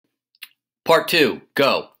Part 2,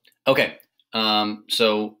 go. Okay,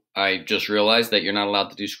 so I just realized that you're not allowed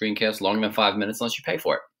to do screencasts longer than 5 minutes unless you pay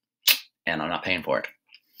for it. And I'm not paying for it.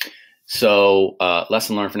 So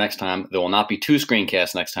lesson learned for next time. There will not be 2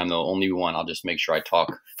 screencasts next time. There will only be 1. I'll just make sure I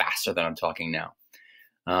talk faster than I'm talking now.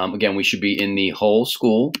 Again, we should be in the whole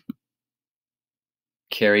school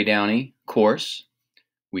Carrie Downey course.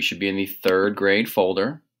 We should be in the 3rd grade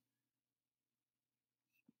folder.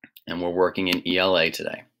 And we're working in ELA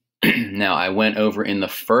today. Now, I went over in the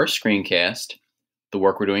first screencast the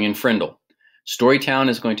work we're doing in Frindle. Storytown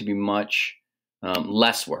is going to be much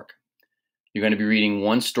less work. You're going to be reading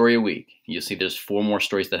 1 story a week. You'll see there's 4 more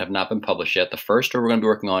stories that have not been published yet. The first story we're going to be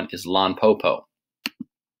working on is Lan Popo,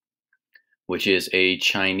 which is a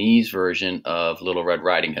Chinese version of Little Red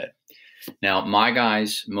Riding Hood. Now, my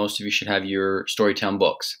guys, most of you should have your Storytown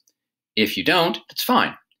books. If you don't, it's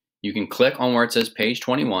fine. You can click on where it says page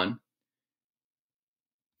 21.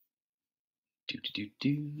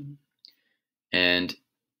 And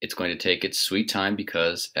it's going to take its sweet time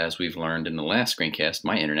because, as we've learned in the last screencast,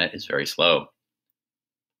 my internet is very slow.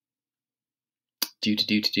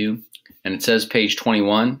 And it says page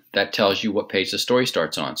 21. That tells you what page the story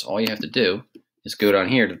starts on. So all you have to do is go down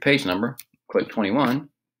here to the page number, click 21.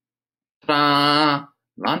 Ta-da!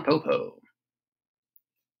 Lan Popo.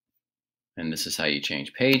 And this is how you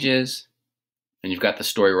change pages. And you've got the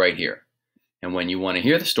story right here. And when you want to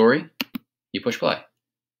hear the story, you push play.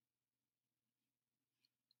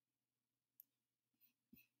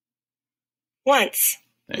 Once,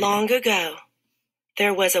 long ago,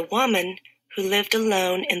 there was a woman who lived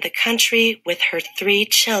alone in the country with her 3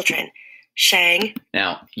 children, Shang.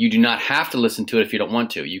 Now, you do not have to listen to it if you don't want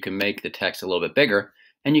to. You can make the text a little bit bigger,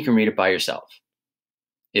 and you can read it by yourself.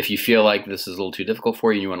 If you feel like this is a little too difficult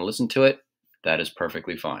for you and you want to listen to it, that is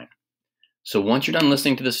perfectly fine. So once you're done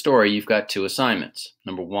listening to the story, you've got 2 assignments.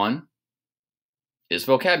 Number 1 is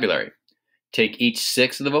vocabulary. Take each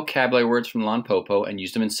 6 of the vocabulary words from Lan Popo and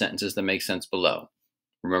use them in sentences that make sense below.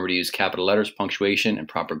 Remember to use capital letters, punctuation, and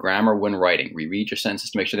proper grammar when writing. Reread your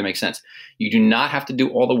sentences to make sure they make sense. You do not have to do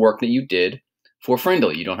all the work that you did for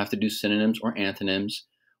Frindle. You don't have to do synonyms or antonyms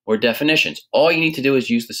or definitions. All you need to do is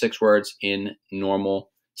use the 6 words in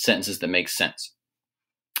normal sentences that make sense.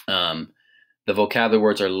 The vocabulary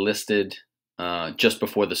words are listed just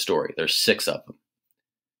before the story. There's 6 of them.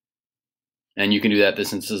 And you can do that,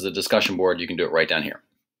 since this is a discussion board, you can do it right down here.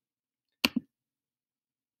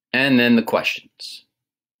 And then the questions.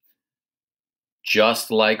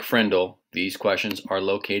 Just like Frindle, these questions are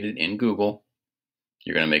located in Google.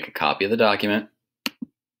 You're going to make a copy of the document.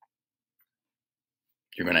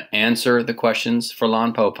 You're going to answer the questions for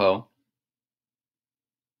Lan Popo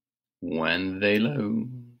when they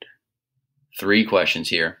load. 3 questions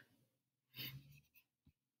here.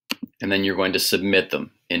 And then you're going to submit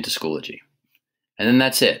them into Schoology. And then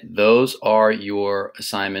that's it. Those are your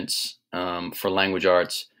assignments for language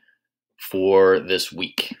arts for this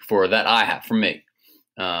week, for me.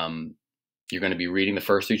 You're going to be reading the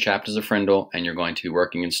first 3 chapters of Frindle, and you're going to be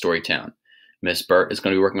working in Storytown. Miss Burt is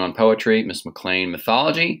going to be working on poetry, Miss McLean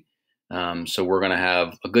mythology. So we're going to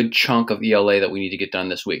have a good chunk of ELA that we need to get done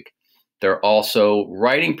this week. There are also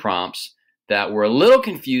writing prompts that were a little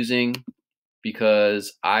confusing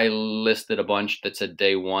because I listed a bunch that said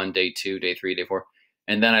day 1, day 2, day 3, day 4.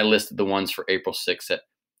 And then I listed the ones for April 6th that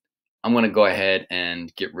I'm going to go ahead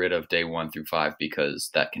and get rid of day 1 through 5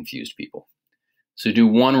 because that confused people. So do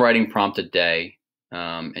 1 writing prompt a day,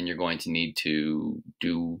 and you're going to need to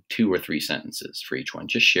do 2 or 3 sentences for each one.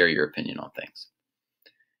 Just share your opinion on things.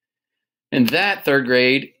 And that, 3rd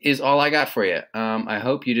grade, is all I got for you. I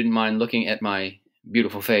hope you didn't mind looking at my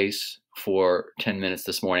beautiful face for 10 minutes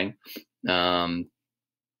this morning. I'm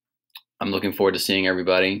looking forward to seeing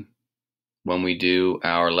everybody when we do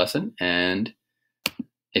our lesson. And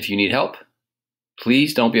if you need help,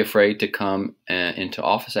 please don't be afraid to come into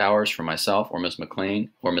office hours for myself or Miss McLean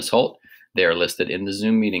or Miss Holt. They are listed in the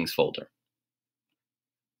Zoom meetings folder.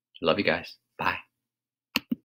 Love you guys. Bye.